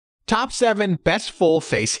Top 7 Best Full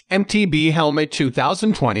Face MTB Helmet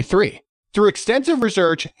 2023. Through extensive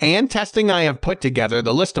research and testing, I have put together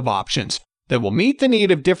the list of options that will meet the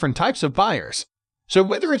need of different types of buyers. So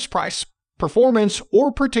whether it's price, performance,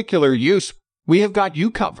 or particular use, we have got you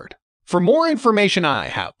covered. For more information, I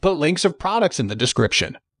have put links of products in the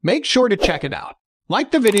description. Make sure to check it out.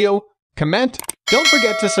 Like the video, comment, don't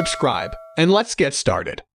forget to subscribe, and let's get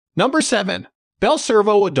started. Number 7. DELL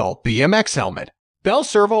SERVO Adult BMX Helmet. DELL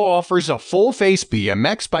SERVO offers a full-face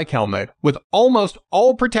BMX bike helmet with almost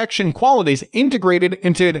all protection qualities integrated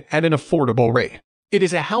into it at an affordable rate. It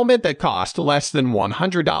is a helmet that costs less than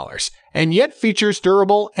 $100 and yet features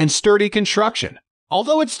durable and sturdy construction.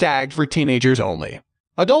 Although it's tagged for teenagers only,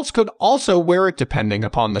 adults could also wear it depending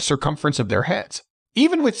upon the circumference of their heads.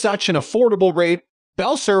 Even with such an affordable rate,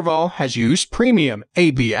 DELL SERVO has used premium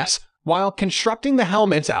ABS while constructing the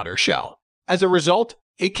helmet's outer shell. As a result,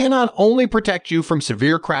 it can not only protect you from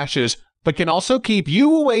severe crashes, but can also keep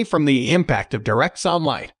you away from the impact of direct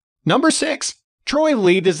sunlight. Number 6. Troy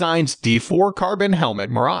Lee Designs D4 Carbon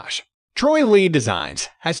Helmet Mirage. Troy Lee Designs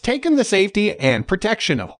has taken the safety and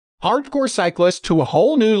protection of hardcore cyclists to a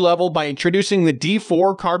whole new level by introducing the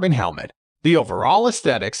D4 Carbon Helmet. The overall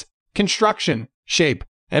aesthetics, construction, shape,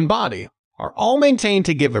 and body are all maintained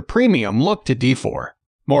to give a premium look to D4.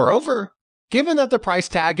 Moreover, given that the price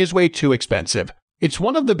tag is way too expensive, it's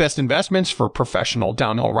one of the best investments for professional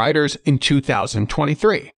downhill riders in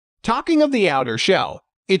 2023. Talking of the outer shell,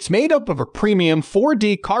 it's made up of a premium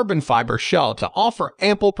 4D carbon fiber shell to offer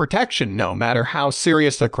ample protection no matter how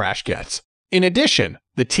serious the crash gets. In addition,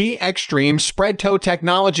 the T-Extreme spread toe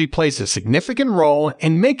technology plays a significant role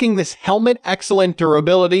in making this helmet excellent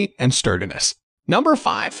durability and sturdiness. Number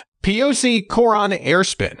 5. POXC Coron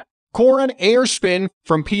Airspin. Coron Airspin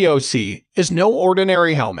from POXC is no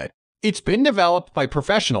ordinary helmet. It's been developed by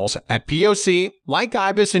professionals at POXC like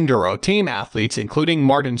Ibis Enduro team athletes including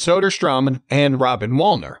Martin Soderstrom and Robin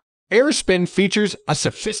Wallner. Airspin features a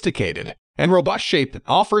sophisticated and robust shape that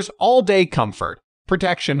offers all-day comfort,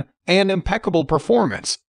 protection, and impeccable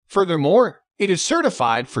performance. Furthermore, it is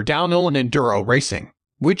certified for downhill and enduro racing,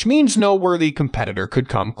 which means no worthy competitor could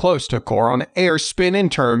come close to Coron Airspin in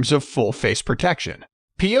terms of full face protection.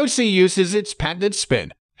 POXC uses its patented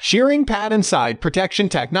spin shearing pad and side protection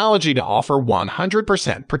technology to offer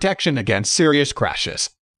 100% protection against serious crashes.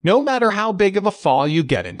 No matter how big of a fall you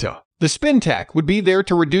get into, the spin tech would be there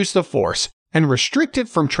to reduce the force and restrict it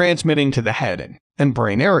from transmitting to the head and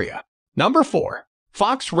brain area. Number 4.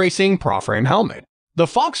 Fox Racing PROFRAME Helmet. The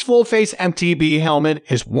Fox Full Face MTB Helmet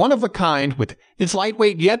is one of a kind with its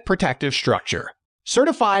lightweight yet protective structure.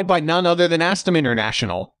 Certified by none other than Aston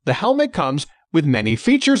International, the helmet comes with many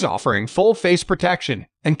features offering full face protection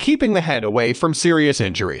and keeping the head away from serious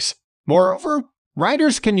injuries. Moreover,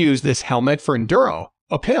 riders can use this helmet for enduro,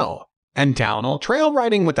 uphill, and downhill trail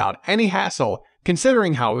riding without any hassle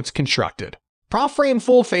considering how it's constructed. PROFRAME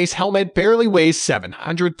Full Face Helmet barely weighs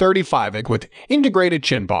 735 g with integrated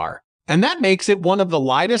chin bar, and that makes it one of the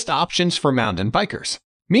lightest options for mountain bikers.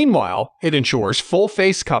 Meanwhile, it ensures full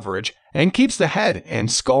face coverage and keeps the head and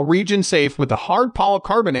skull region safe with a hard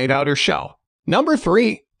polycarbonate outer shell. Number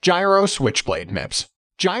 3. GIRO Switchblade MIPS.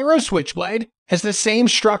 GIRO Switchblade has the same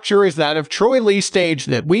structure as that of Troy Lee Stage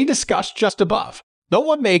that we discussed just above, though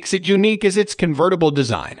what makes it unique is its convertible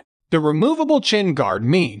design. The removable chin guard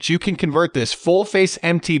means you can convert this full-face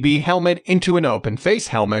MTB helmet into an open-face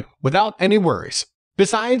helmet without any worries.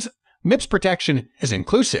 Besides, MIPS protection is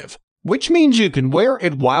inclusive, which means you can wear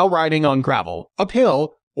it while riding on gravel,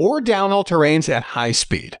 uphill, or downhill terrains at high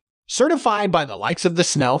speed. Certified by the likes of the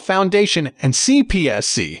Snell Foundation and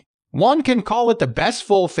CPSC, one can call it the best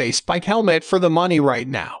full-face bike helmet for the money right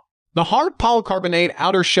now. The hard polycarbonate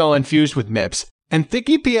outer shell infused with MIPS and thick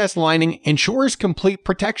EPS lining ensures complete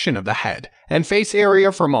protection of the head and face area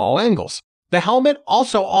from all angles. The helmet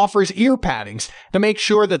also offers ear paddings to make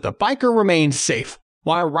sure that the biker remains safe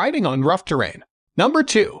while riding on rough terrain. Number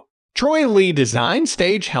 2. Troy Lee Design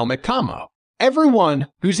Stage Helmet Combo. Everyone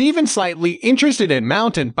who's even slightly interested in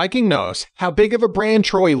mountain biking knows how big of a brand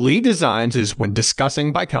Troy Lee Designs is when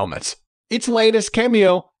discussing bike helmets. Its latest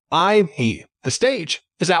cameo, the Stage,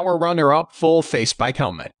 is our runner-up full-face bike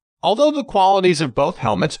helmet. Although the qualities of both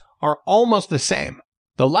helmets are almost the same,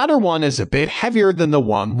 the latter one is a bit heavier than the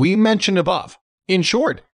one we mentioned above. In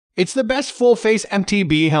short, it's the best full-face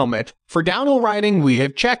MTB helmet for downhill riding we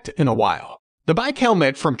have checked in a while. The bike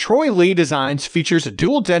helmet from Troy Lee Designs features a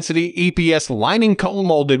dual-density EPS lining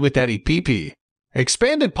co-molded with EPP,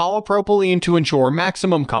 expanded polypropylene to ensure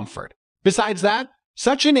maximum comfort. Besides that,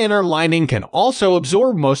 such an inner lining can also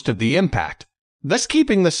absorb most of the impact, thus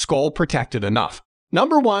keeping the skull protected enough.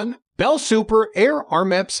 Number 1. DELL Super Air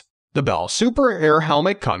MIPS. The DELL Super Air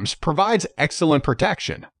Helmet provides excellent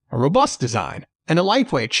protection, a robust design, and a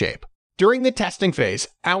lightweight shape. During the testing phase,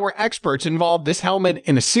 our experts involved this helmet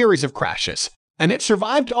in a series of crashes, and it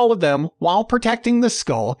survived all of them while protecting the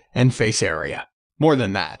skull and face area. More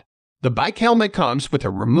than that, the bike helmet comes with a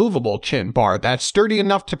removable chin bar that's sturdy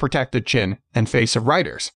enough to protect the chin and face of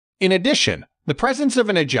riders. In addition, the presence of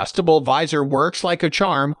an adjustable visor works like a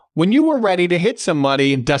charm when you are ready to hit some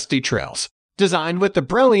muddy and dusty trails. Designed with the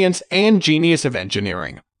brilliance and genius of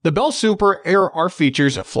engineering, the DELL Super Air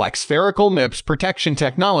features a flex spherical MIPS protection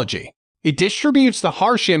technology. It distributes the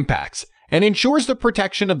harsh impacts and ensures the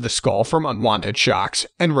protection of the skull from unwanted shocks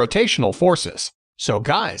and rotational forces. So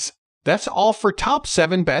guys, that's all for Top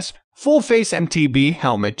 7 Best Full Face MTB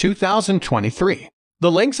Helmet 2023.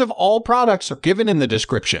 The links of all products are given in the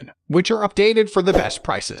description, which are updated for the best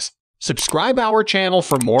prices. Subscribe our channel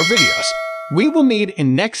for more videos. We will meet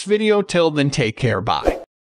in next video. Till then, take care. Bye.